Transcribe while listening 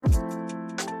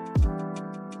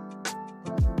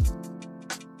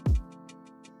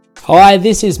Hi,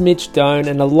 this is Mitch Doan,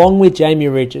 and along with Jamie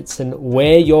Richardson,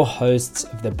 we're your hosts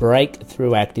of the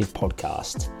Breakthrough Active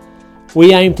podcast.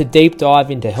 We aim to deep dive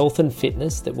into health and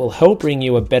fitness that will help bring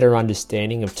you a better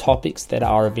understanding of topics that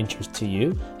are of interest to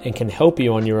you and can help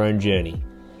you on your own journey.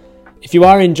 If you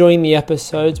are enjoying the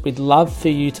episodes, we'd love for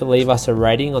you to leave us a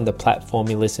rating on the platform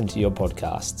you listen to your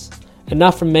podcasts.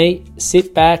 Enough from me,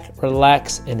 sit back,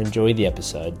 relax, and enjoy the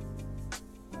episode.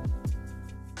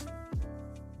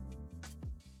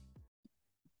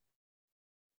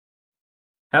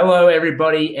 Hello,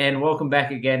 everybody, and welcome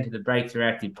back again to the Breakthrough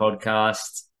Active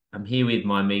podcast. I'm here with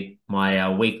my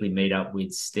weekly meetup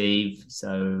with Steve.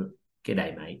 So,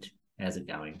 g'day, mate. How's it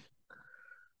going?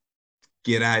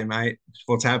 G'day, mate.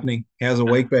 What's happening? How's the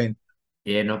week been?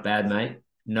 Yeah, not bad, mate.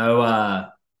 No,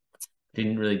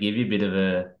 didn't really give you a bit of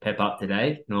a pep up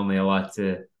today. Normally, I like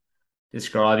to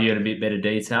describe you in a bit better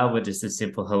detail, but just a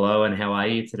simple hello and how are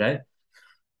you today?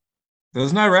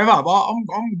 There's no rev up.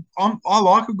 I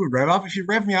like a good rev up. If you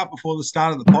rev me up before the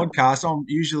start of the podcast, I'm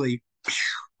usually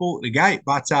full at the gate.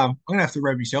 But I'm gonna have to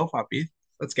rev myself up here.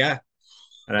 Let's go.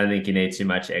 I don't think you need too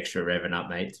much extra revving up,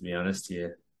 mate, to be honest.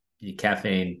 Your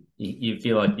caffeine, you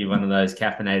feel like you're one of those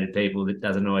caffeinated people that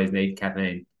doesn't always need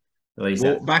caffeine. At least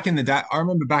Well, that. back in the day, I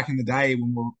remember back in the day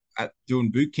when we were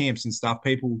doing boot camps and stuff,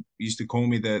 people used to call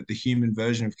me the human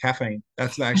version of caffeine.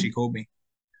 That's what they actually called me.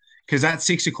 Because at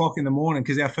 6 o'clock in the morning,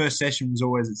 because our first session was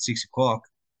always at 6 o'clock.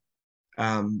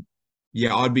 Um,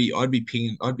 yeah, I'd be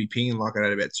pinging like I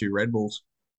had about two Red Bulls.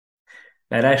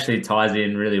 That actually ties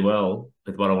in really well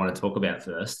with what I want to talk about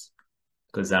first.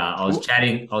 Because I was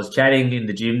chatting in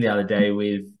the gym the other day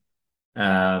with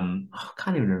I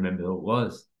can't even remember who it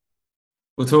was.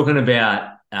 We're talking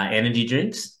about energy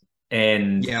drinks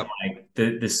and Yeah, like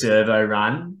the servo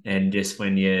run, and just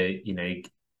when you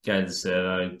go to the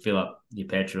servo, fill up your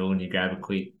petrol, and you grab a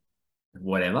quick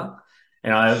whatever.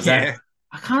 And yeah.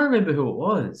 I can't remember who it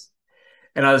was,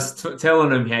 and I was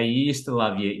telling him how you used to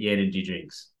love your energy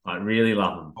drinks, like really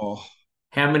love them. Oh,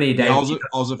 How many yeah. days?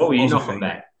 What were I you was a knocking fiend.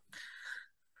 back?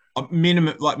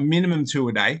 Minimum two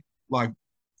a day. Like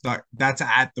that's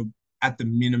at the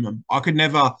minimum. I could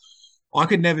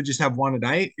never just have one a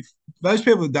day. If those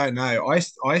people that don't know, I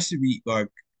used to be like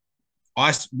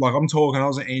like I'm talking. I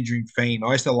was an Andrew fiend.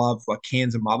 I used to love like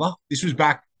cans of mother. This was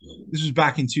back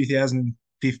in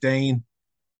 2015.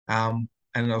 And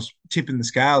I was tipping the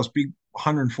scales, big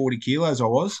 140 kilos I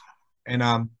was,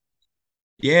 and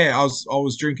yeah, I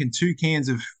was drinking two cans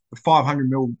of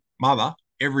 500 ml mother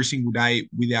every single day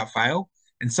without fail.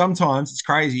 And sometimes it's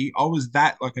crazy. I was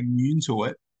that like immune to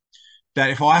it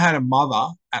that if I had a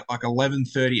mother at like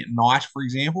 11:30 at night, for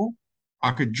example,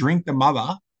 I could drink the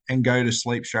mother and go to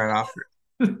sleep straight after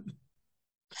it.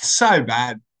 So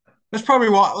bad. That's probably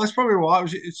why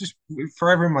it's just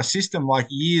forever in my system. Like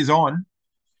years on,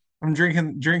 I'm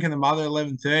drinking the mother at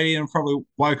 11:30, and I probably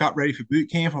woke up ready for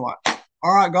boot camp. I'm like,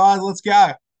 all right, guys, let's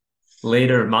go.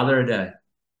 Liter of mother a day.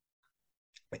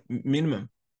 Minimum,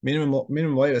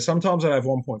 minimum liter. Sometimes I'd have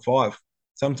 1.5.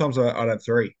 Sometimes I'd have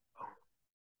three.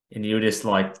 And you were just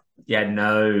like, you had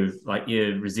no, like,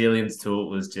 your resilience to it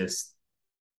was just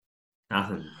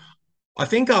nothing. I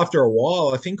think after a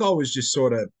while, I think I was just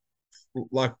sort of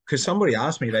like, because somebody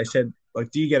asked me, they said,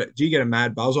 like, do you get a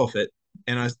mad buzz off it?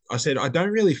 And I said, I don't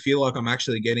really feel like I'm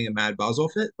actually getting a mad buzz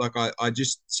off it. Like I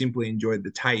just simply enjoyed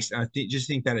the taste. And just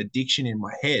think that addiction in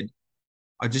my head,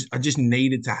 I just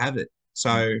needed to have it.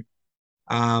 So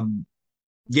um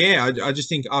yeah, I just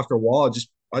think after a while,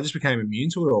 I just became immune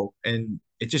to it all, and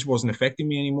it just wasn't affecting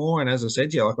me anymore. And as I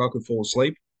said, yeah, like I could fall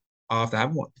asleep after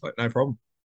having one, like no problem.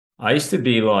 I used to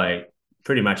be like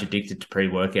pretty much addicted to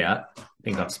pre-workout. I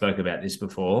think I've spoke about this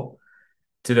before,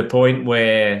 to the point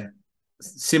where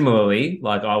similarly,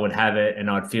 like I would have it and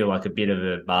I'd feel like a bit of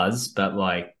a buzz, but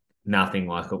like nothing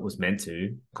like it was meant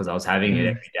to, because I was having it Mm.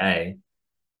 every day.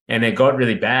 And it got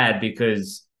really bad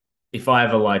because if I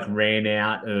ever like ran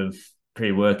out of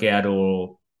pre-workout,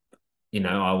 or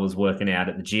I was working out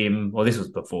at the gym, or this was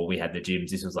before we had the gyms,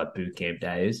 this was like boot camp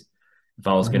days. If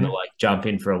I was going to Hmm. like jump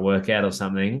in for a workout or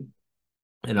something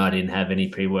and I didn't have any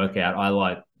pre-workout, I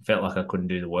like felt like I couldn't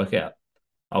do the workout.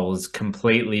 I was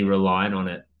completely reliant on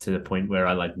it to the point where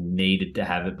I like needed to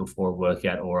have it before a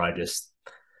workout, or I just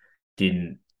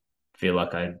didn't feel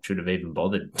like I should have even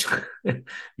bothered,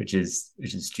 which is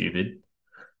stupid.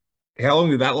 How long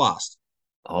did that last?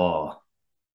 Oh,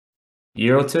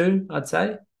 year or two, I'd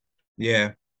say.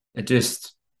 Yeah, It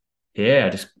just, yeah, I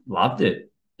just loved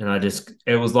it. And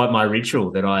it was like my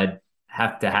ritual that I'd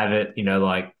have to have it,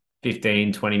 like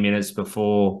 15, 20 minutes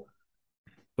before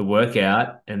the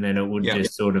workout. And then it would yeah.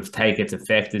 just sort of take its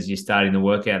effect as you're starting the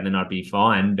workout, and then I'd be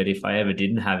fine. But if I ever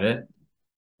didn't have it,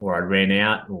 or I ran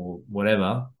out or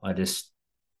whatever, I just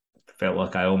felt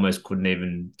like I almost couldn't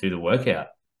even do the workout.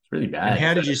 It's really And bad.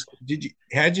 how did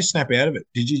you snap out of it?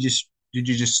 Did you just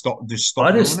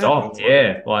I stop just doing it stopped, or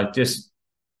yeah, like just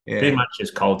pretty yeah. much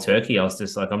just cold turkey. I was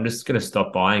just like, I'm just gonna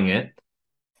stop buying it,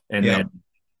 and Yeah. then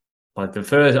like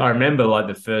I remember like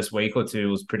the first week or two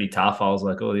was pretty tough. I was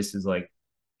like, oh, this is like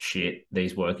shit,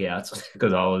 these workouts,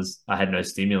 because I had no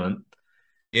stimulant.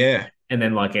 Yeah. And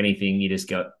then like anything, you just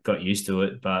got used to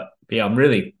it. But yeah, I'm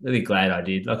really, really glad I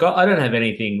did. Like I don't have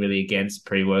anything really against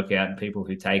pre-workout and people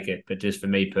who take it, but just for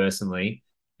me personally,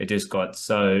 it just got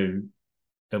so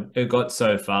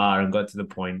far and got to the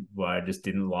point where I just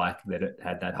didn't like that it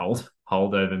had that hold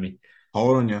over me.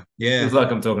 Hold on you. It was Yeah.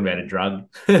 like I'm talking about a drug,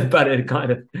 but it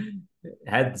kind of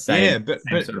had the Yeah, same but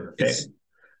sort of effect.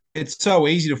 it's so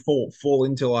easy to fall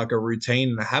into like a routine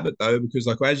and a habit though, because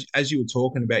like as you were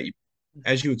talking about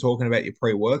your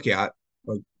pre-workout,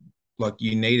 like like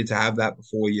you needed to have that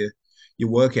before your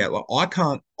workout. Like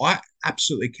I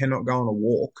absolutely cannot go on a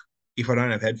walk if I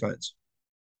don't have headphones.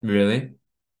 Really?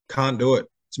 Can't do it.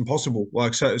 It's impossible.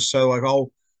 So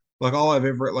like I'll have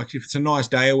ever like if it's a nice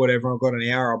day or whatever, I've got an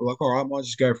hour, I'll be like, all right, I might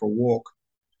just go for a walk.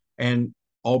 And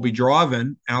I'll be driving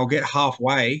and I'll get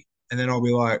halfway and then I'll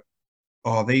be like,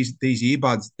 oh, these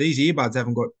earbuds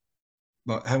haven't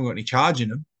got any charge in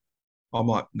them. I'm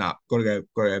like, nah, gotta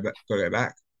go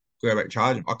back,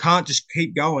 charge them. I can't just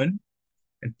keep going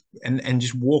and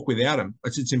just walk without them.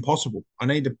 It's impossible. I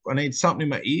need something in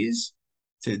my ears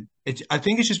to. I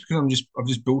think it's just because I've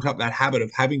just built up that habit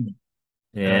of having them,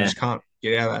 and I Yeah. just can't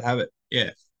get out of that habit.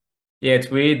 Yeah, Yeah, it's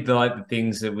weird, like the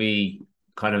things that we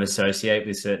kind of associate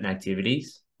with certain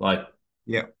activities. Like,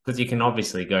 yeah, because you can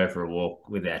obviously go for a walk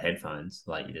without headphones.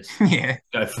 Like you just yeah.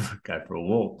 go for a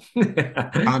walk.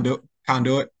 Can't do it. Can't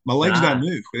do it. My legs don't Nah.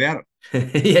 move without it.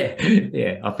 Yeah.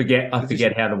 Yeah. I It's just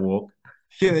forget how to walk.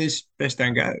 yeah, this best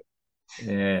don't go.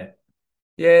 Yeah.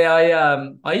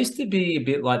 Yeah, I used to be a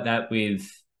bit like that with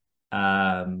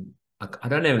I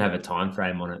don't even have a time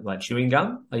frame on it. Like chewing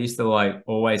gum. I used to like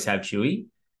always have chewy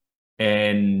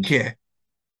and Yeah,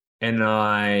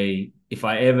 if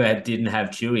I ever didn't have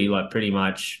chewy, like pretty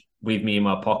much with me in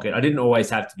my pocket, I didn't always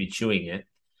have to be chewing it,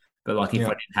 but like if I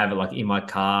yeah, didn't have it like in my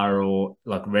car or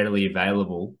like readily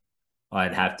available,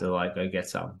 I'd have to like go get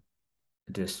some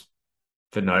just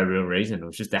for no real reason. It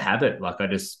was just a habit. Like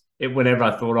whenever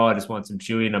I thought, oh, I just want some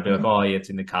chewy, and I'd be like, oh yeah, it's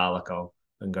in the car. Like I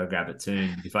can go grab it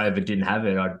soon. If I ever didn't have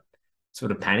it, I'd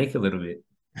sort of panic a little bit.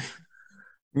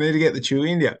 need to get the chew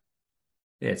in. Yeah,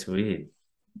 Yeah, it's weird,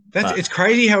 that's but it's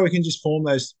crazy how we can just form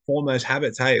those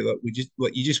habits. Hey, look,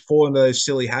 you just fall into those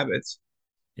silly habits,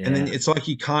 and then yeah. it's like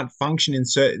you can't function in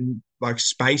certain like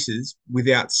spaces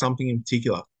without something in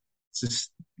particular. It's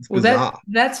Well, bizarre.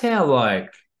 that's how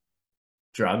like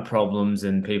drug problems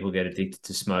and people get addicted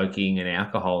to smoking and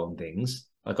alcohol and things.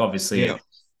 Like obviously Yeah,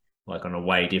 it's like on a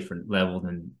way different level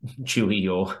than Chewy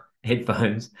or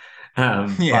headphones. But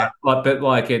yeah,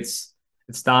 like it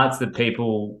starts that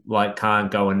people like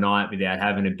can't go a night without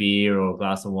having a beer or a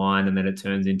glass of wine, and then it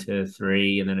turns into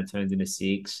three, and then it turns into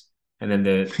six, and then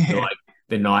yeah,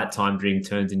 the nighttime drink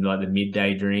turns into like the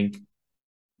midday drink.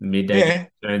 The midday drink yeah,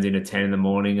 turns into 10 in the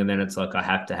morning, and then it's like I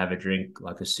have to have a drink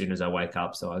like as soon as I wake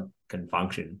up so I can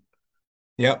function.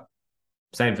 yep.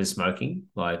 Same for smoking.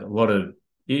 Like a lot of,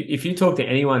 if you talk to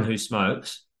anyone who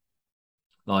smokes,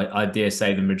 like I dare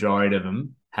say the majority of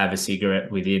them have a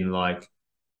cigarette within like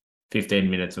 15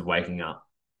 minutes of waking up.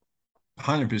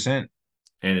 100%.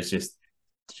 And it's just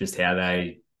how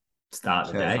they start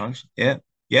the So it day. function. Yeah,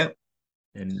 yep.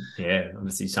 And yeah,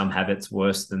 obviously some habits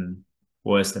worse than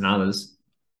others.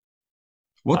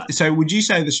 But What? So would you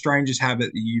say the strangest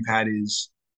habit that you've had is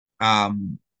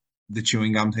um the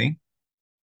chewing gum thing?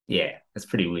 yeah, that's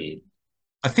pretty weird.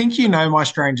 I think you know my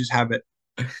strangest habit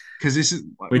because this is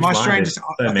Which my one? There's strangest. so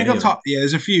I think many I've of them. told. Yeah,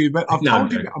 there's a few, but I've No, I'm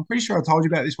told you. joking. I'm pretty sure I told you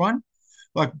about this one.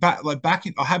 Back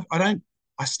in. I have. I don't.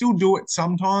 I still do it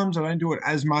sometimes. I don't do it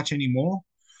as much anymore.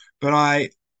 But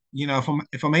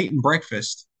if I'm eating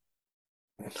breakfast,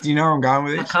 do you know where I'm going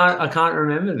with this? I can't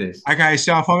remember this. Okay,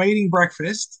 so if I'm eating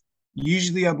breakfast,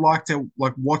 usually I'd like to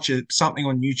like watch something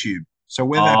on YouTube. So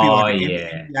whether that be Oh like an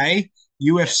yeah. NBA,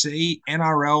 Yeah. UFC,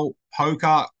 NRL,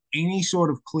 poker, any sort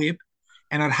of clip,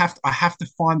 and I have to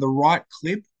find the right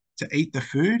clip to eat the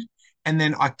food, and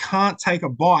then I can't take a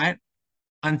bite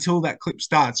until that clip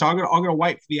starts. So I got to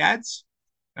wait for the ads,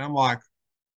 and I'm like,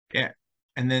 yeah,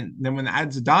 and then when the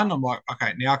ads are done, I'm like,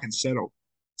 okay, now I can settle.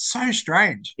 So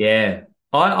strange. Yeah.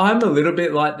 I'm a little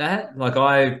bit like that. Like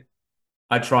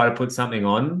I try to put something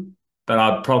on, but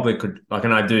I probably could like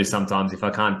and I do sometimes if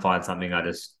I can't find something, I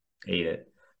just eat it.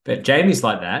 But Jamie's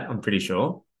like that, I'm pretty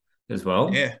sure. as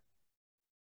well. Yeah.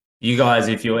 You guys,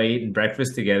 if you're eating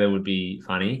breakfast together, would be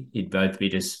funny. You'd both be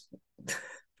just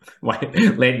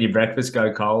letting your breakfast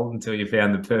go cold until you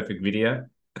found the perfect video.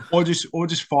 Or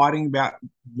just fighting about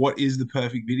what is the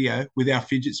perfect video with our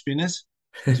fidget spinners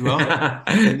as well.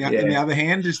 In the Yeah. other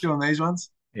hand, just doing these ones.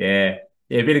 Yeah.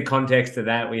 Yeah. A bit of context to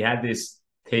that. We had this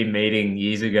team meeting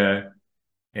years ago,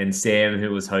 and Sam, who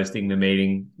was hosting the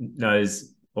meeting,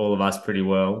 knows all of us pretty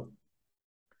well.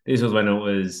 This was when it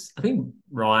was, I think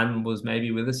Ryan was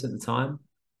maybe with us at the time.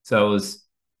 So it was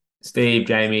Steve,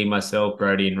 Jamie, myself,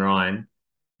 Brody, and Ryan.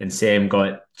 And Sam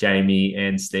got Jamie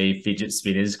and Steve fidget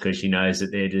spinners because she knows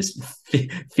that they're just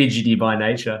fidgety by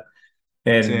nature.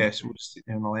 So, And yeah, so we'll just sit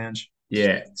in the lounge.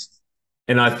 yeah.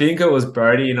 And I think it was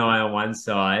Brody and I on one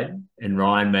side and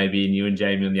Ryan maybe and you and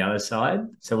Jamie on the other side.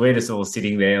 So we're just all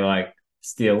sitting there like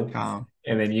still. Calm.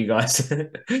 And then you guys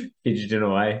fidgeting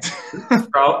away,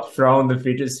 throwing the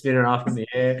fidget spinner up in the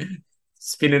air,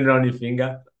 spinning it on your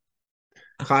finger.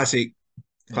 Classic.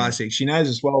 Classic. She knows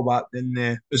as well, but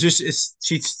then she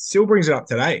still brings it up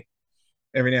today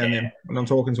every now and then when I'm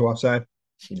talking to her. So,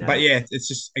 but yeah, it's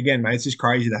just again, mate, it's just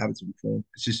crazy the habits we form.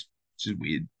 It's just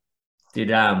weird.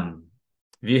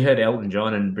 Have you heard Elton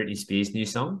John and Britney Spears' new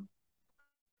song?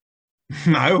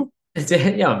 No.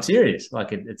 Yeah, I'm serious.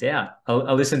 Like it's out.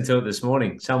 I listened to it this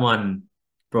morning. Someone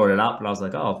brought it up, and I was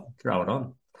like, "Oh, I'll throw it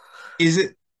on." Is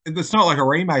it? It's not like a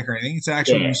remake or anything. It's an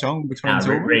actual new song between two of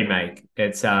them. Remake.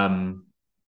 It's Tiny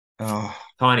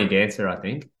Dancer, I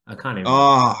think. I can't even.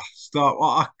 Oh, stop!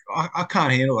 Well, I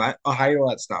can't handle that. I hate all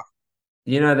that stuff.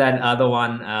 You know that other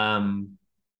one?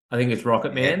 I think it's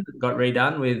Rocket Man that got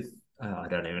redone with. I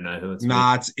don't even know who it's.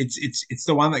 Nah, with. it's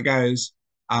the one that goes,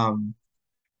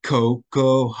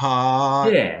 Coco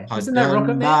Heart. Yeah, isn't that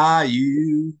Rocket Man?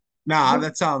 You. Nah,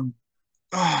 that's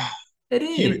It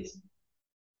is.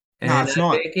 No, it's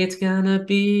not. I think it's gonna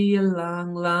be a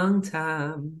long, long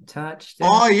time. Touchdown.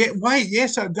 Oh yeah, wait, yeah.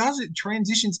 So it does. It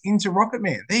transitions into Rocket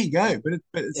Man. There you go. But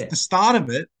it's the start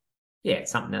of it. Yeah,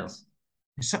 it's something else.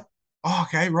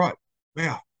 Okay, right.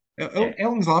 Wow.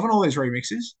 Elton's loving all these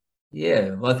remixes.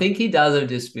 Yeah, well, I think he does it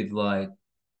just with like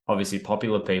obviously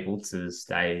popular people to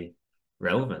stay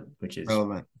relevant, which is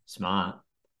smart.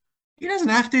 He doesn't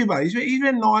have to, but he's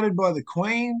been knighted by the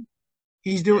Queen.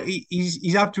 He's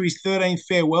up to his 13th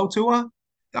farewell tour.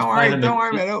 Don't worry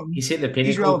about Elton. He's hit the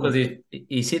pinnacle because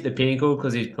he's hit the pinnacle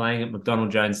because he's playing at McDonald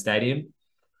Jones Stadium.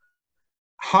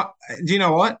 Do you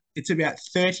know what? It's about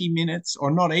 30 minutes,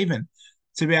 or not even.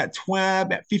 It's about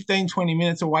 15, 20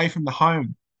 minutes away from the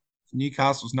home.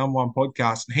 Newcastle's #1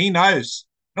 podcast, and he knows.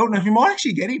 Elton, if you might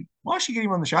actually get him,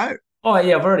 on the show. Oh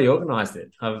yeah, I've already organised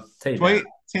it. I'll tell you. Sweet,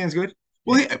 sounds good.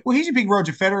 Well, he's a big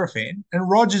Roger Federer fan, and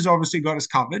Roger's obviously got us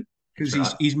covered because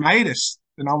he's made us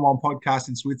the #1 podcast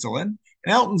in Switzerland.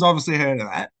 And Elton's obviously heard of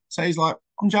that. So he's like,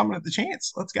 I'm jumping at the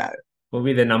chance. Let's go. We'll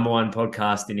be the #1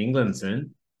 podcast in England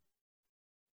soon.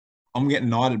 I'm getting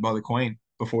knighted by the Queen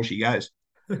before she goes.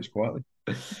 Just quietly.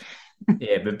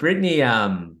 Yeah, but Brittany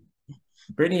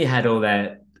had all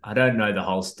that. I don't know the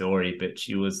whole story, but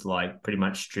she was like pretty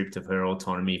much stripped of her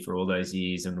autonomy for all those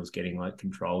years and was getting like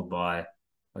controlled by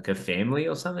like her family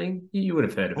or something. You would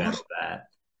have heard about that.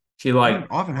 She like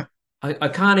I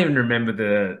can't even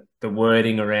remember the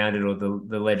wording around it or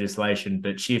the legislation,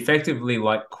 but she effectively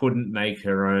like couldn't make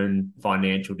her own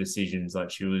financial decisions. Like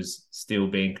she was still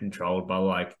being controlled by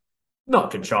like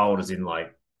not controlled as in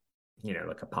like, you know,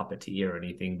 like a puppeteer or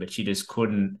anything, but she just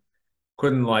couldn't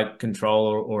like control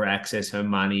or access her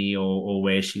money or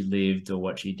where she lived or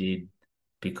what she did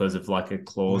because of like a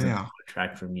clause in the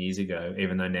contract from years ago,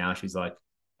 even though now she's like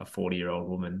a 40-year-old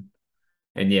woman.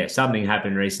 And yeah, something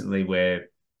happened recently where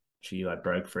she like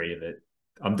broke free of it.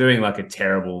 I'm doing like a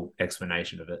terrible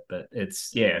explanation of it, but it's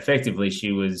effectively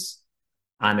she was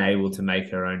unable to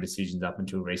make her own decisions up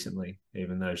until recently,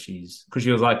 even though because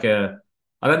she was like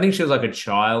I don't think she was like a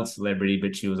child celebrity,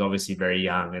 but she was obviously very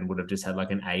young and would have just had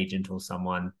like an agent or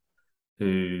someone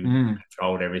who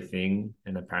controlled everything.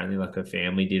 And apparently like her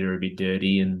family did her a bit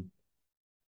dirty and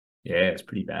yeah, it's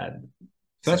pretty bad.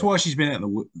 So that's why she's been out in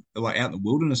the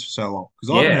wilderness for so long.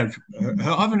 Because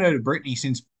I haven't heard of Britney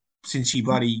since she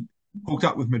bloody hooked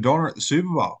up with Madonna at the Super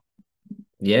Bowl.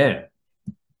 Yeah.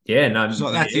 Yeah, no. She's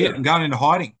like, that's it. I'm going into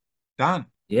hiding. Done.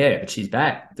 Yeah, but she's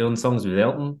back doing songs with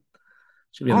Elton.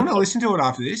 I'm going to listen to it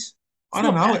after this. I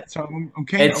don't know it, so I'm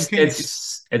keen.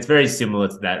 It's very similar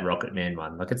to that Rocket Man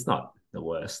one. Like, it's not the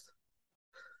worst.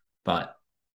 But,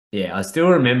 yeah, I still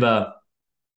remember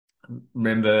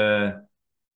the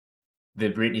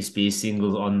Britney Spears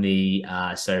singles on the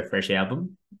So Fresh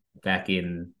album back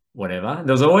in whatever.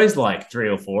 There was always like 3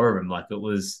 or 4 of them. Like,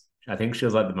 I think she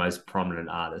was like the most prominent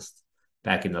artist.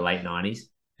 back in the late 90s,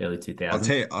 early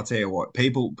 2000s. I'll tell you what,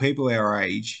 people our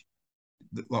age,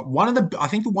 like I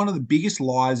think one of the biggest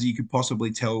lies you could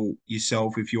possibly tell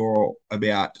yourself if you're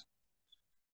about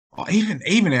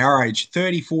even our age,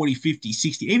 30, 40, 50,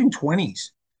 60, even 20s,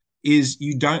 is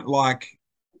you don't like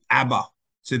ABBA.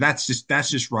 So that's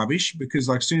just rubbish because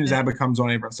like as soon as ABBA comes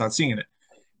on, everyone starts singing it.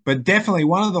 But definitely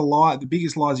one of the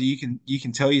biggest lies that you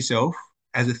can tell yourself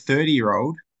as a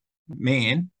 30-year-old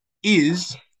man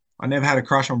is I never had a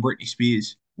crush on Britney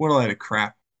Spears. What a load of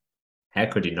crap. How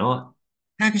could you not?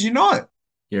 How could you not?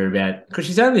 You're about, because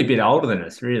she's only a bit older than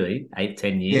us, really, 8,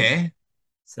 10 years. Yeah.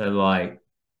 So like,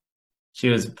 she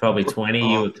was probably 20,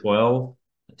 you were 12,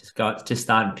 just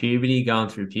starting puberty, going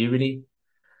through puberty.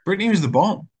 Britney was the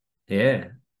bomb. Yeah.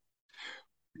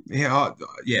 Yeah,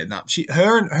 yeah, no.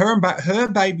 Her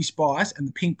Baby Spice and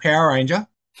the Pink Power Ranger,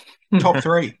 top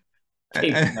three.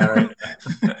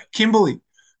 Kimberly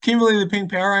the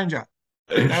Pink Power Ranger.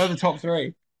 They were the top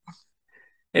three.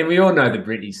 And we all know the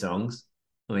Britney songs.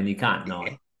 I mean, you can't not.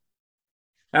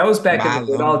 That was back in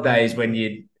the good old days when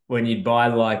you'd buy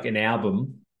like an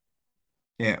album,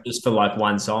 just for like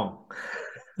one song.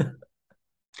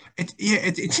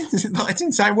 It's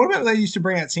insane. What about they used to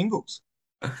bring out singles?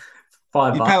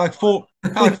 $5. You pay like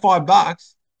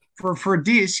 $5 for a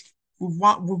disc with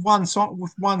one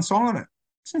song on it.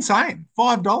 It's insane.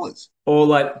 $5. Or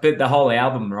like, but the whole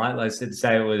album, right? Like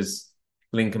say it was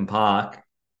Linkin Park,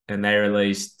 and they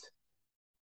released,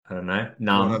 I don't know,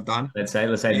 Numb. Let's say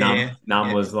Numb. Yeah.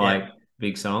 Numb was like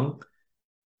big song,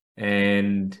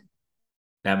 and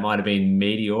that might have been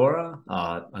Meteora.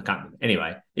 I can't.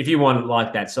 Anyway, if you want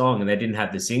like that song and they didn't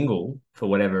have the single for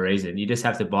whatever reason, you just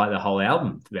have to buy the whole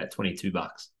album for about $22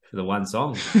 for the one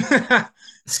song.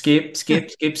 skip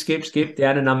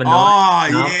down to number 9.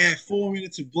 Oh yeah, 4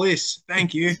 minutes of bliss.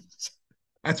 Thank you.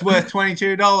 That's worth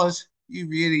 $22. You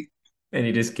really. And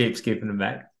you just keep skipping them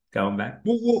back, going back.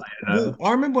 Well,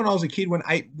 I remember when I was a kid when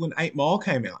 8 Mile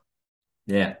came out.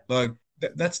 Yeah, like.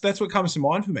 That's what comes to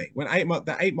mind for me. When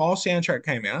the 8 Mile soundtrack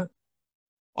came out,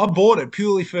 I bought it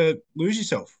purely for Lose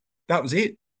Yourself. That was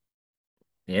it.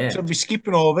 Yeah. So I'd be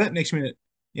skipping all of it. Next minute,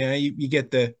 you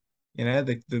get the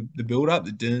build up,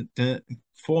 the dun,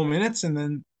 4 minutes, and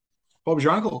then Bob's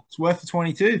your uncle. It's worth the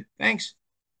 22. Thanks.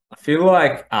 I feel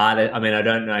like I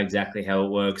don't know exactly how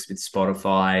it works with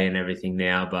Spotify and everything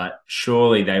now, but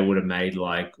surely they would have made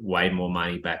like way more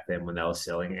money back then when they were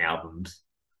selling albums.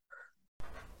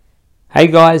 Hey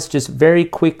guys, just very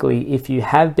quickly, if you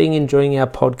have been enjoying our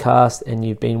podcast and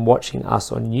you've been watching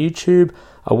us on YouTube,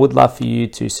 I would love for you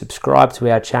to subscribe to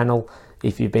our channel.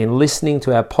 If you've been listening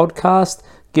to our podcast,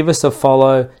 give us a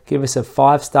follow, give us a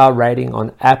 5-star rating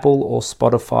on Apple or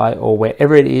Spotify or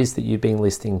wherever it is that you've been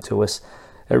listening to us.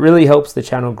 It really helps the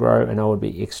channel grow, and I would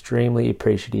be extremely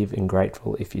appreciative and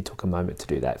grateful if you took a moment to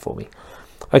do that for me.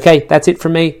 Okay, that's it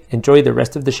from me. Enjoy the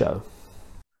rest of the show.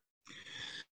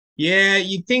 Yeah,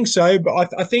 you'd think so,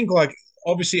 but I think like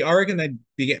obviously I reckon they'd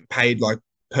be getting paid like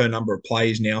per number of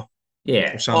plays now.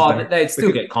 Yeah. But they'd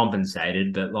still get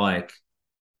compensated, but like,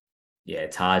 yeah,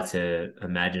 it's hard to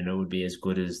imagine it would be as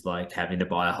good as like having to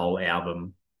buy a whole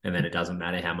album and then it doesn't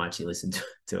matter how much you listen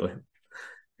to it.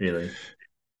 Really.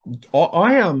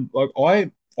 I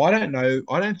don't know.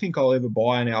 I don't think I'll ever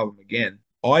buy an album again.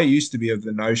 I used to be of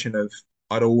the notion of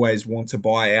I'd always want to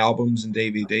buy albums and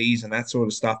DVDs and that sort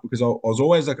of stuff because I was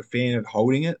always like a fan of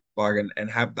holding it, like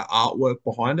and have the artwork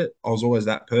behind it. I was always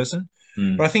that person.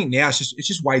 But I think now it's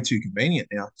just way too convenient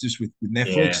now, just with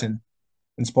Netflix and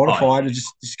Spotify to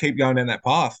just keep going down that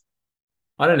path.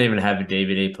 I don't even have a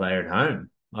DVD player at home.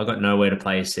 I got nowhere to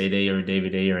play a CD or a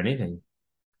DVD or anything.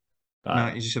 But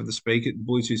no, you just have the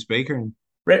Bluetooth speaker, and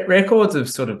records have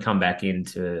sort of come back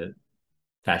into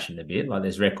fashion a bit. Like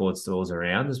there's record stores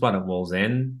around. There's one at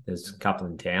Wallsend. There's a couple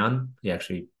in town. You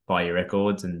actually buy your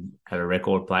records and have a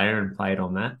record player and play it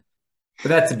on that. But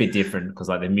that's a bit different because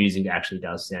like the music actually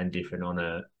does sound different on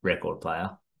a record player.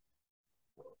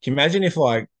 Can you imagine if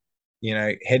like,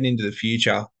 heading into the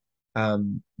future,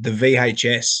 the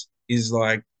VHS is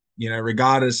like,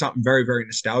 regarded as something very, very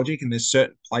nostalgic, and there's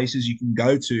certain places you can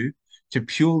go to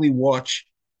purely watch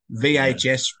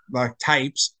VHS like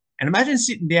tapes. And imagine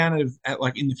sitting down at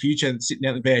like in the future, sitting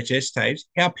down at the VHS tapes,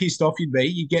 how pissed off you'd be.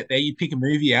 You get there, you pick a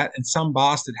movie out, and some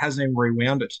bastard hasn't even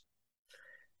rewound it.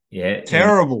 Yeah.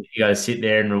 Terrible. You got to sit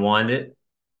there and rewind it.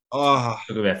 Oh.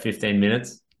 Took about 15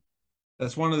 minutes. That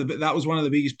was one of the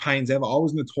biggest pains ever. I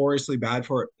was notoriously bad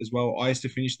for it as well. I used to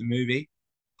finish the movie,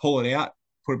 pull it out,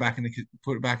 put it back in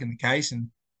the case, and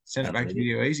send it back to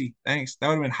Video Easy. Thanks. They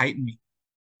would have been hating me.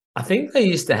 I think they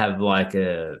used to have like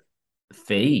a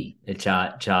fee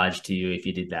charged to you if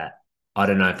you did that. I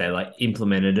don't know if they like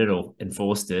implemented it or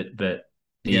enforced it, but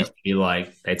it Yeah. used to be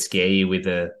like they'd scare you with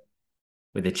a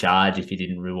charge if you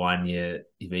didn't rewind your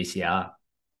VCR.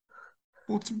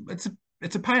 Well,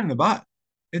 it's a pain in the butt.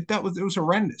 It was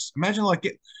horrendous. Imagine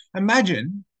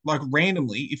like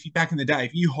randomly if you back in the day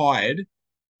if you hired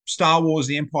Star Wars: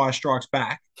 The Empire Strikes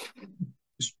Back.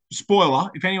 Spoiler: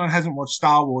 if anyone hasn't watched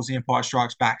Star Wars: The Empire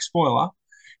Strikes Back, spoiler.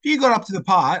 If you got up to the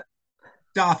part,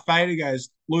 Darth Vader goes,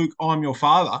 "Luke, I'm your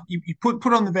father." You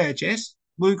put on the VHS,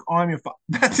 "Luke, I'm your father."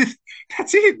 That's it.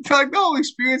 That's it. Like the whole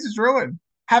experience is ruined.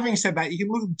 Having said that, you can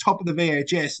look at the top of the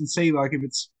VHS and see like if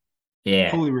it's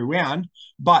Yeah, fully rewound.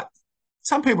 But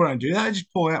some people don't do that. They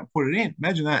just pull it out and put it in.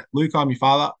 Imagine that. "Luke, I'm your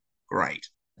father." Great.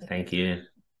 thank you.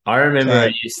 I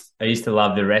remember So I used to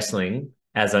love the wrestling,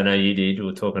 as I know you did. We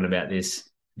were talking about this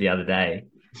the other day,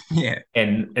 yeah,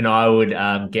 and I would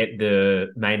get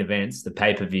the main events, the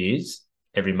pay-per-views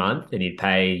every month, and you'd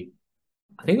pay.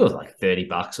 I think it was like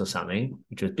 $30 or something,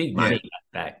 which was big yeah, money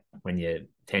back when you're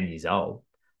 10 years old.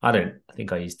 I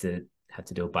think I used to have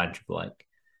to do a bunch of like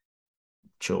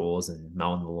chores and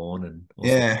mowing the lawn and all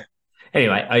sorts. yeah,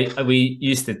 Anyway, we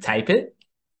used to tape it.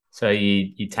 So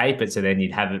you tape it so then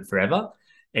you'd have it forever.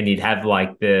 And you'd have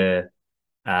like the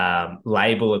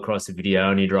label across the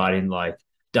video and you'd write in like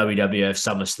WWF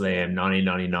SummerSlam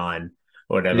 1999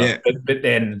 or whatever. yeah, But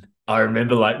then I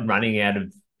remember like running out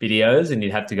of videos and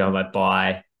you'd have to go and like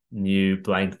buy new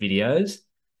blank videos.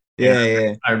 And yeah,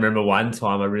 yeah, I remember one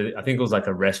time I think it was like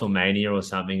a WrestleMania or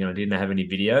something and I didn't have any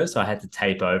videos. So I had to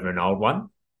tape over an old one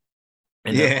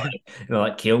and yeah, it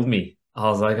like killed me. I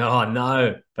was like, oh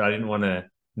no, but I didn't want to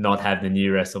not have the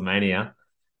new WrestleMania.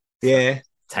 So I yeah.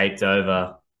 taped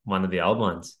over one of the old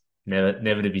ones, never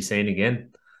to be seen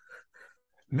again.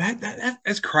 Man,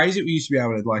 that's crazy. We used to be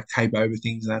able to like tape over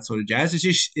things and that sort of jazz.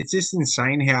 It's just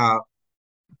insane how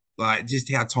like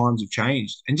just how times have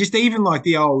changed. And just even like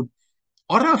the old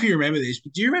I don't know if you remember this,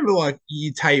 but do you remember like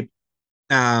you tape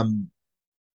um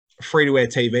free to air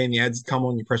TV and the ads come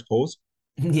on, you press pause?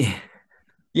 Yeah.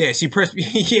 Yes, you press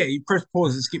yeah, you press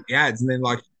pause and skip the ads, and then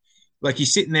like you're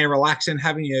sitting there relaxing,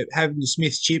 having your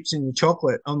Smith's chips and your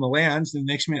chocolate on the lounge. The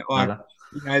next minute, like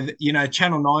Mother.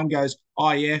 Channel 9 goes,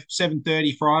 "Oh yeah,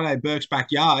 7:30 Friday, Burke's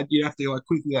backyard." You have to like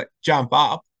quickly like jump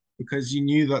up because you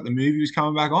knew that the movie was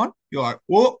coming back on. You're like,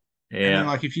 "What?" And then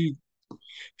Yeah. like if you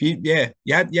yeah,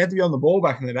 you had to be on the ball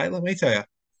back in the day. Let me tell you.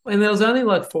 And there was only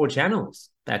like four channels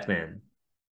back then: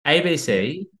 Yeah.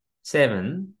 ABC,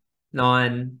 7,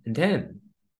 9, and 10.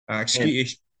 And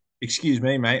Excuse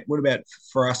me, mate. What about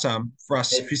for us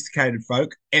sophisticated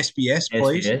folk? SBS,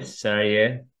 please. SBS, so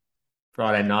yeah,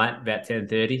 Friday night about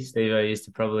 10:30. Steve used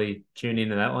to probably tune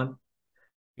into that one.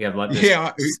 You have like this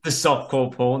Yeah. the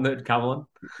softcore porn that would come on.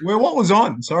 Well, what was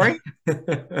on? Sorry.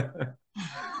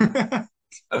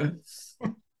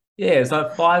 Yeah, it's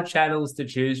like five channels to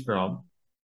choose from.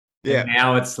 And Yeah.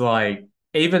 now it's like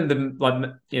even the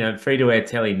like free to air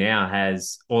telly now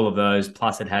has all of those,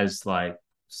 plus it has like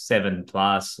 7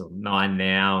 plus or 9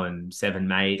 now and 7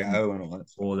 mate and Go and all that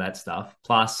stuff. all that stuff.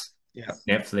 Plus Yeah.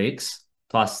 Netflix,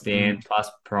 plus Stan, Mm. plus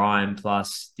Prime,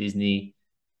 plus Disney,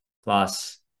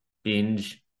 plus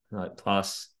Binge, like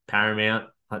plus Paramount,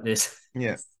 like this,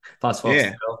 Yeah. plus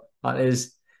Yeah. Foxtel. Like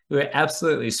we're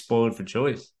absolutely spoiled for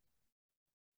choice.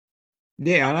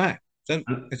 Yeah, I know.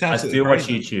 It's I absolutely still watch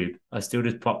crazy. YouTube. I still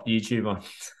just pop YouTube on.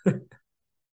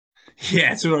 Yeah,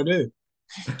 that's what I do.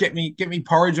 Get me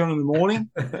porridge on in the morning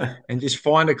and just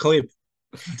find a clip.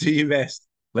 Do your best.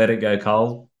 Let it go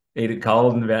cold. Eat it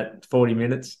cold in about 40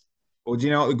 minutes. Well, do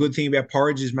you know what the good thing about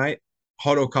porridge is, mate?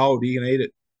 Hot or cold, you can eat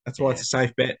it. That's why Yeah. it's a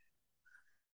safe bet.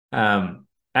 I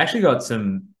actually got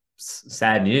some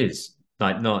sad news.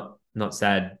 Like not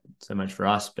sad so much for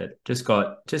us, but just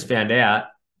found out,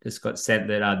 just got sent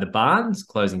that the barn's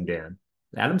closing down,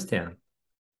 Adamstown.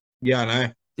 Yeah, I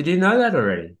know. Did you know that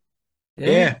already?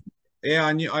 Yeah,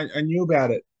 Yeah, yeah, I knew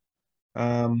about it.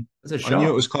 Um, it's a I knew it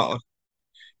shock. was close.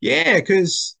 Yeah,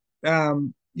 because I've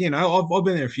been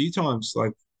there a few times,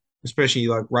 like especially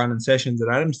like running sessions at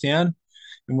Adamstown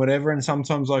and whatever, and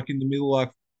sometimes like in the middle,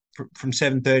 like from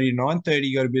 7:30 to 9:30,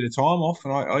 you got a bit of time off,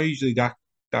 and I usually duck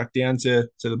down to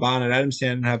the barn at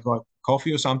Adamstown and have like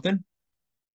coffee or something.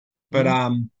 But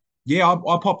Mhm. yeah,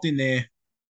 I popped in there.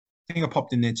 I think I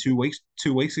popped in there 2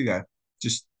 weeks ago,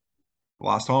 just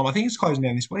last time. I think it's closing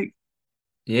down this week.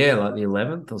 Yeah, like the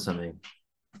 11th or something.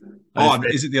 I just Oh,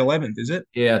 read, is it the 11th? Is it?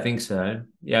 yeah, I think so.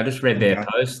 Yeah, I just read their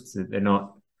Okay. posts that they're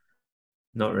not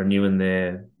renewing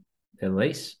their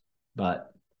lease,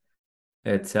 but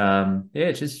it's yeah,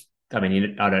 it's just I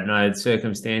mean I don't know the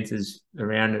circumstances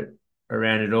around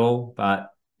it all, but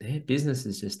their business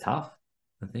is just tough.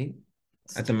 I think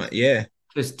it's Yeah.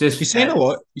 Just You've seen a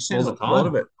lot. You've seen all a the lot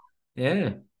of time. it. Yeah.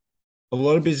 A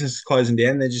lot of businesses closing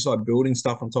down. They're just like building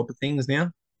stuff on top of things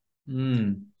now.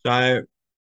 Mm. So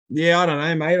yeah, I don't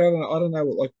know, mate. I don't know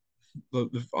what like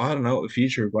I don't know what the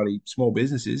future of bloody small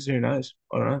business is. Who knows?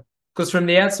 I don't know. Because from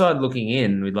the outside looking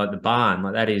in, with like the barn,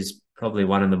 like that is probably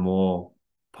one of the more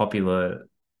popular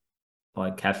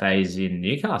like cafes in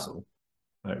Newcastle.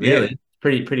 Like Yeah.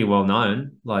 really, pretty well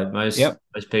known. Like most Yep.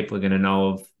 most people are going to know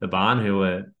of the barn who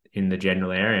are in the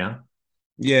general area,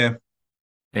 Yeah.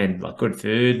 and like good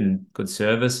food and good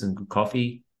service and good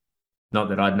coffee. Not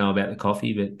that I'd know about the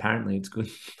coffee, but apparently it's good.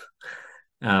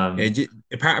 Yeah. um,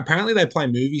 Apparently they play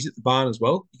movies at the barn as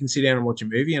well. You can sit down and watch a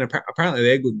movie, and apparently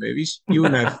they're good movies. You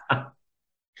wouldn't have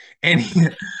any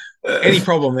any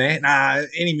problem there. Nah,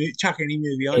 chuck any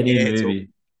movie on. any Yeah, it's all movie.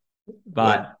 good.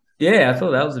 But yeah, I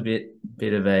thought that was a bit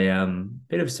of a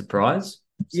bit of a surprise.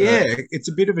 So Yeah, it's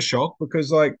a bit of a shock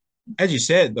because, like, as you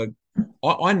said, like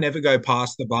I never go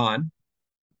past the barn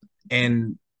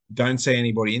and don't see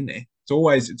anybody in there. It's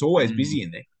always busy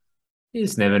in there. you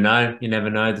just never know. You never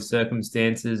know the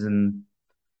circumstances and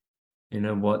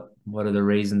what are the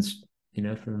reasons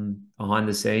from behind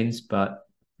the scenes. But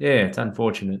yeah, it's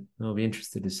unfortunate. I'll be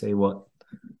interested to see what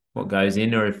goes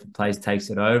in, or if the place takes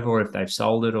it over, or if they've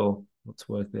sold it, or what's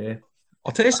worked there.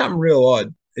 I'll tell you something real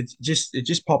odd. It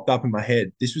just popped up in my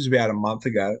head. This was about a month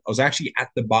ago. I was actually at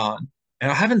the barn,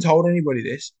 and I haven't told anybody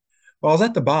this, but I was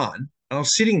at the barn and I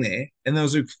was sitting there, and there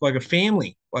was like a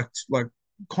family, like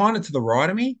kind of to the right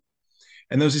of me,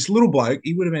 and there was this little bloke.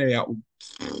 He would have been about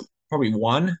probably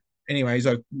one. Anyway, he's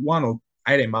like 1 or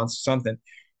 18 months or something,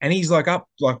 and he's like up,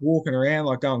 like walking around,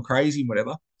 like going crazy and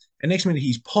whatever. And next minute,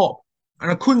 he's pop, and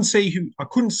I couldn't see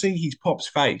his pop's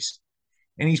face,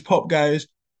 and his pop goes,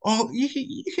 "Oh, you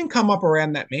can come up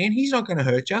around that man. He's not going to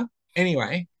hurt you."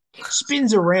 Anyway,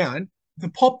 spins around. The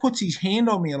pop puts his hand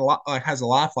on me and like has a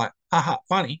laugh, like, haha,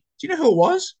 funny. Do you know who it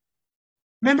was?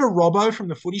 Remember Robbo from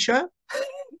the Footy Show?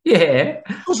 It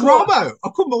Yeah, was of course. Robbo. I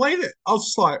couldn't believe it. I was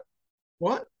just like,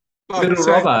 what? Like, Little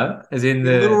so Robbo, as in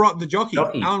yeah, Little the Rock, the jockey,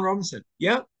 jockey. Alan Robinson.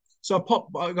 Yeah. So I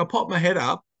popped my head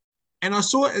up, and I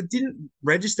saw it didn't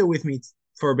register with me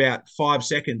for about 5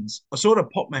 seconds. I sort of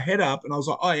popped my head up, and I was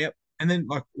like, oh, yep. And then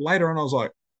like later on, I was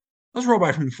like, that's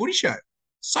Robbo from the Footy Show.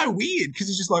 So weird because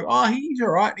he's just like, oh, he's all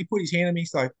right. And he put his hand on me.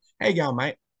 He's like, how you going,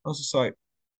 mate? I was just like,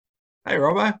 hey,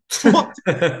 Robbo. What?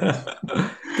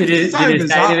 Did So you say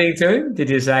bizarre. anything to him? Did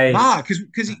you say? Nah, because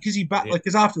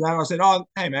after that I said, oh,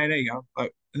 hey man, there you go.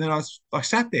 Like, and then I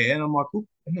sat there and I'm like, look,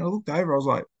 and I looked over. I was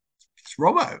like, it's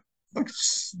Robbo. Like,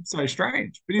 it's so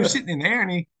strange. But he was sitting in there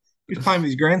and he was playing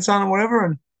with his grandson and whatever.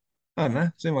 And I don't know,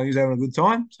 seemed like he was having a good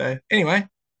time. So anyway,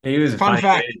 He was a fun funny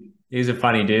fact. dude. He was a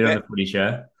funny dude on Yeah, the footy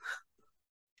show.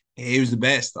 he was the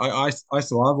best. I used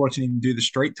to love watching him do the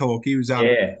street talk. He was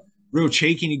Yeah, real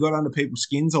cheeky and he got under people's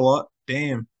skins a lot.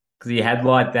 Damn. because he had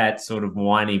like that sort of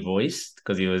whiny voice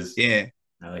because he was Yeah.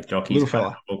 like jockeys Little kind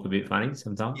of fella. talk a bit funny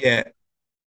sometimes. Yeah.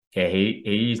 Yeah, he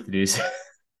used to do some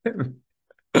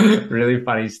really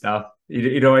funny stuff.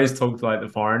 He'd always talk to like the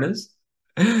foreigners,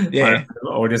 Yeah.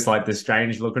 or just like the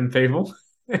strange looking people.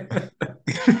 Do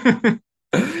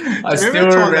I you remember still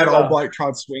the time that old remember. bloke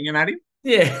tried swinging at him?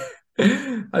 Yeah.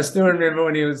 I still remember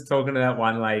when he was talking to that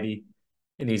one lady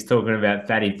and he's talking about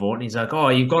fatty Fort. He's like, oh,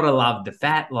 you got to love the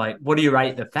fat. Like, what do you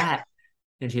rate the fat?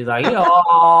 And she's like, yeah,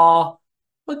 oh,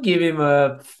 I'll give him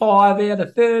a 5 out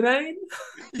of 13.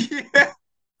 Yeah.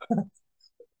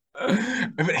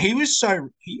 But he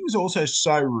was also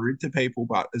so rude to people,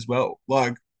 but as well,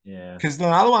 like, Yeah. because the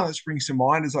other one that springs to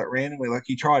mind is like randomly, like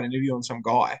he tried interviewing some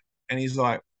guy and he's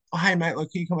like, oh, hey mate, like,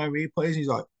 can you come over here, please? And he's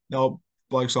like, no,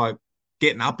 bloke's like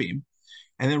getting up him.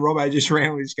 And then Robbo just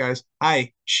randomly just goes,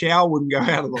 hey, Shao wouldn't go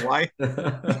out of the way.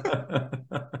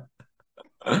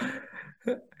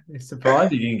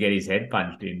 Surprised he didn't get his head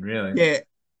punched in, really. Yeah.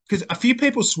 Because a few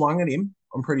people swung at him,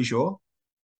 I'm pretty sure.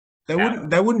 They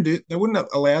That, wouldn't they wouldn't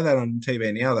allow that on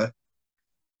TV now though.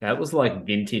 that was like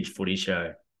vintage footy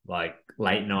show, like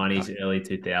late 90s, early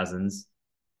 2000s.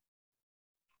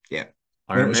 Yeah.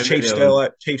 I When it was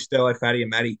remember Chief Sterlo, Fatty and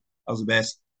Matty. That was the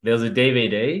best. there was a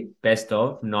DVD, best of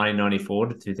 1994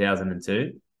 to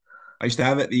 2002. I used to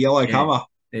have it, the yellow Yeah. cover.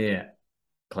 Yeah.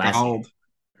 Classic. Gold.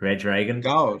 Reg Reagan.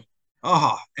 Gold.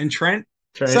 Oh, and Trent.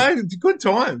 Trent. So good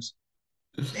times.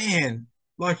 Man,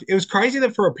 like it was crazy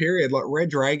that for a period, like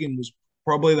Reg Reagan was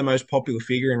probably the most popular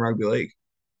figure in rugby league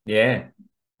Yeah.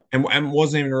 and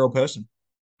wasn't even a real person.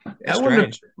 That's That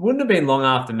strange. wouldn't have been long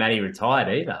after Matty retired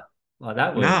either. Like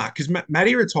that was Nah, because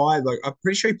Matty retired. Like I'm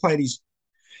pretty sure he played his.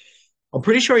 I'm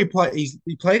pretty sure he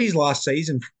played his last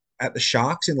season at the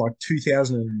Sharks in like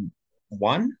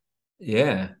 2001.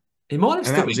 yeah. He might have and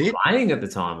still that was been it. playing at the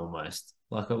time almost.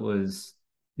 Like it was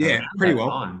Yeah, around pretty that well.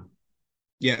 time.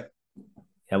 Yeah.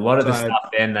 A lot of the So stuff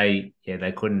then they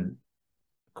couldn't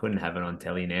have it on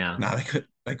telly now. no,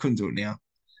 they couldn't do it now.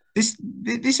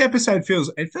 This episode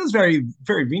feels very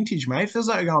very vintage, mate. It feels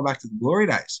like we're going back to the glory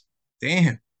days.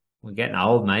 Damn. We're getting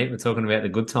old, mate. We're talking about the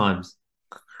good times.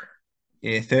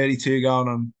 Yeah, 32 going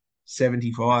on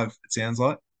 75. It sounds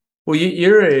like. Well,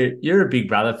 you're a Big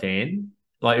Brother fan.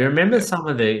 Like, you remember Yeah, some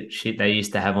of the shit they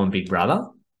used to have on Big Brother,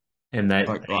 and they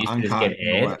like used to just get uncut and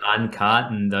all aired that.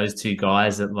 uncut, and those two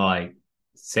guys that like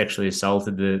sexually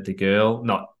assaulted the girl.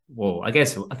 Not well, I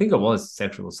think it was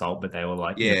sexual assault, but they were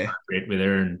like Yeah. inappropriate with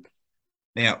her,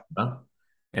 Now,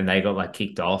 and they got like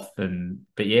kicked off, and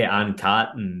but yeah,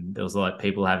 uncut, and there was like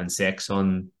people having sex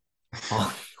on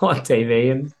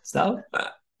TV and stuff.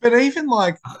 but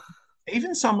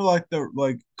even some of like the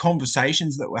like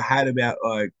conversations that were had about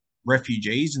like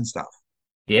refugees and stuff.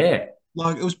 Yeah,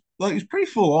 It was pretty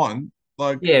full on.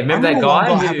 Like yeah. I Remember that remember one guy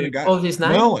guy having who a go. what was his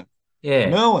name? Merlin. Yeah,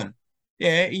 Merlin.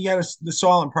 Yeah, he had the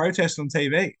silent protest on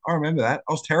TV. I remember that.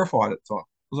 I was terrified at the time.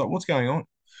 I was like, what's going on?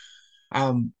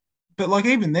 Um, but like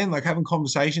even then, like having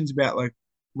conversations about like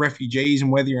refugees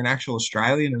and whether you're an actual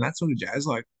Australian and that sort of jazz,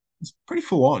 like it's pretty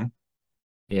full on.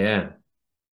 yeah,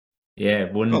 yeah.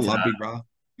 I Wouldn't love Big Brother,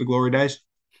 the glory days,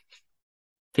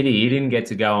 pity you didn't get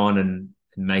to go on and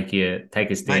make you take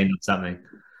a mate. stand on something.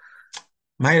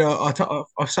 Mate,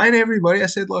 I say to everybody, I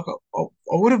said like I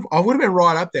would have been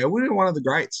right up there. I would have been one of the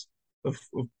greats of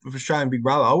Australian Big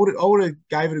Brother. I would have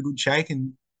gave it a good shake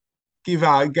and gave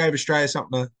Australia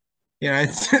something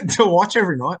to to watch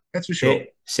every night. That's for sure.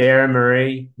 Sarah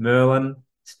Marie, Merlin,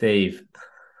 Steve.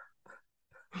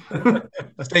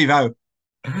 Steve O.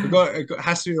 It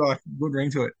has to be like a good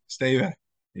ring to it. Steve O.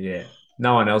 Yeah.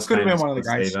 No one else Could have been famous one of the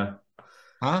called greats. Steve-O.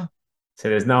 Huh? So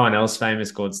there's no one else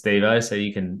famous called Steve-O, so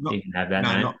you can have that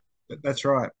No, name. not that's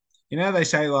right. You know they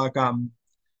say like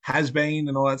has been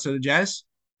and all that sort of jazz.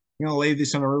 I'm gonna leave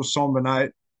this on a real somber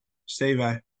note. Steve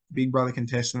O, Big Brother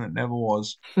contestant that never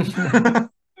was.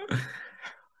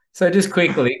 So just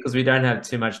quickly, because we don't have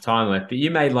too much time left, but you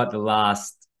made like the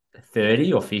last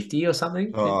 30 or 50 or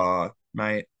something? Oh,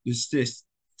 mate, it's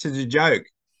a joke.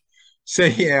 So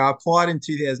yeah, I applied in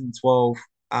 2012.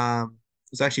 It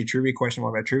was actually a trivia question,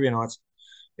 one of our trivia nights.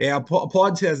 Yeah, applied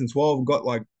in 2012 and got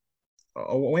like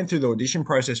I went through the audition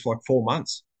process for like 4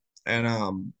 months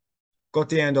and got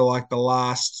down to like the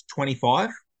last 25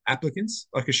 applicants,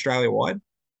 like Australia wide.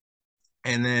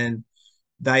 And then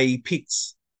they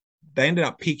ended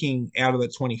up picking out of the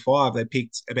 25, they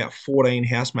picked about 14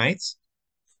 housemates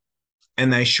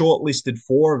and they shortlisted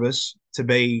 4 of us to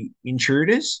be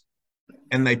intruders.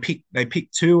 And they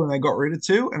picked 2 and they got rid of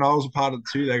 2. And I was a part of the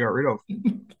 2 they got rid of.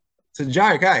 It's a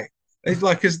joke, hey? It's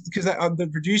like because the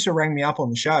producer rang me up on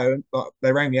the show.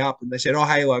 They rang me up and they said, "Oh,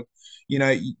 hey, like,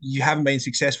 you haven't been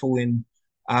successful in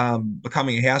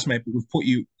becoming a housemate, but we've put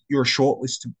you're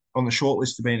on the short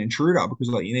list to be an intruder because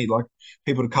like you need like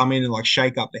people to come in and like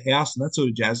shake up the house and that sort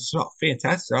of jazz." It's not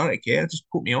fantastic. I don't care. Just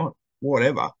put me on,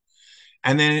 whatever.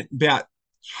 And then about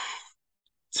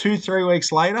 2-3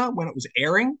 weeks later, when it was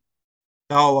airing,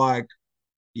 they were like,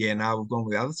 "Yeah, no, we've gone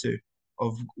with the other 2."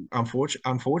 Of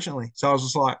unfortunately, so I was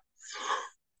just like,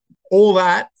 all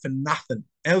that for nothing.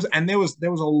 There was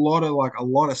a lot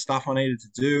of stuff I needed to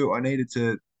do. I needed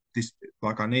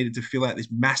to fill out this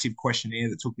massive questionnaire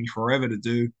that took me forever to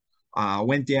do. I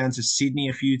went down to Sydney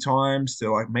a few times to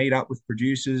like meet up with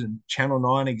producers and Channel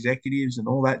 9 executives and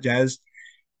all that jazz.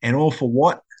 And all for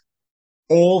what?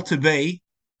 All to be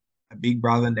a Big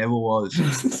Brother never was.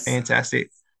 Fantastic.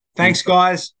 Thanks,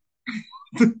 guys.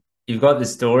 You've got the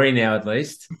story now at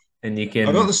least, and I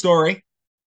got the story.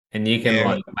 And you can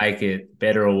like make it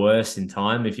better or worse in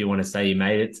time if you want to say you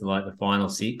made it to like the final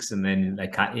 6 and then they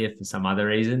cut you for some other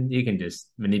reason. You can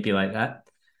just manipulate that.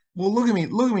 Well, look at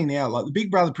me now. Like the Big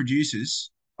Brother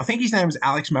producers, I think his name is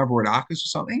Alex Mavrodakis or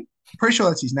something. I'm pretty sure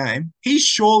that's his name. He's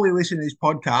surely listening to this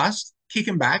podcast,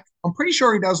 kicking back. I'm pretty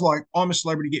sure he does like I'm a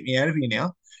celebrity, get me out of here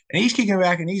now. And he's kicking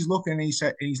back and he's looking and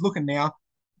he's looking now.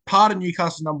 Part of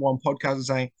Newcastle's #1 podcast is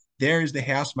saying there is the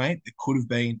housemate that could have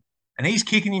been. And he's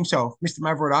kicking himself, Mr.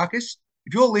 Mavrodakis.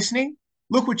 If you're listening,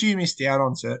 look what you missed out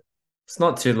on, sir. It's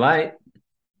not too late.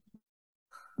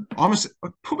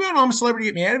 Put me on I'm a celebrity,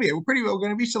 get me out of here. We're pretty well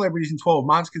going to be celebrities in 12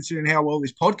 months, considering how well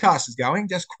this podcast is going,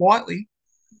 just quietly.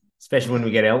 Especially when we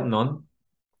get Elton on.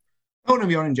 Elton will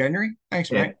be on in January.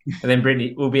 Thanks, mate. And then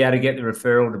we'll be able to get the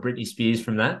referral to Britney Spears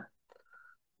from that.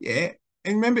 Yeah.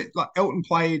 And remember, like Elton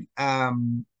played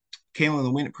Candle in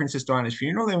the Wind at Princess Diana's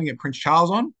funeral. Then we get Prince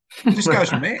Charles on. It just goes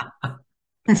from there.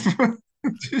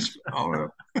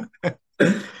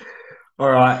 All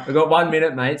right, we've got 1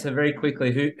 minute, mate. So very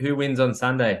quickly, who wins on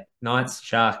Sunday? Knights,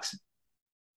 Sharks.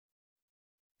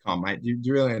 Come on, mate. Do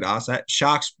you really need to ask that?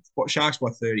 Sharks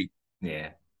by 30. Yeah.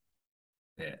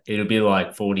 It'll be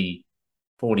like 40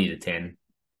 to 10.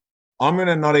 I'm going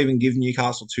to not even give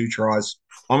Newcastle 2 tries.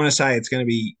 I'm going to say 42-4. It's going to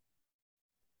be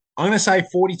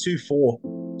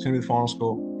the final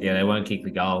score. Yeah, they won't kick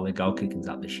the goal. Their goal kicking's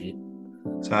up the shit.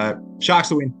 So, Sharks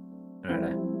to win. All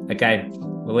right. Okay,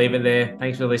 we'll leave it there.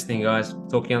 Thanks for listening, guys.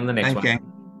 Talk to you on the next one.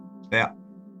 Gang. Yeah.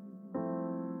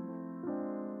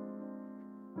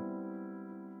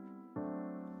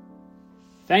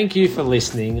 Thank you for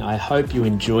listening. I hope you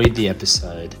enjoyed the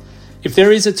episode. If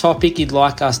there is a topic you'd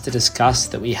like us to discuss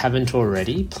that we haven't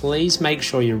already, please make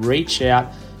sure you reach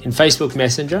out in Facebook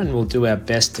Messenger and we'll do our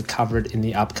best to cover it in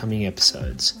the upcoming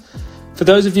episodes. For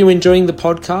those of you enjoying the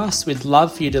podcast, we'd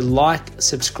love for you to like,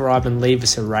 subscribe and leave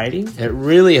us a rating. It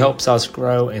really helps us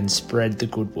grow and spread the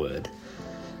good word.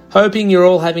 Hoping you're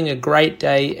all having a great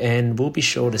day, and we'll be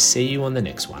sure to see you on the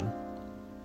next one.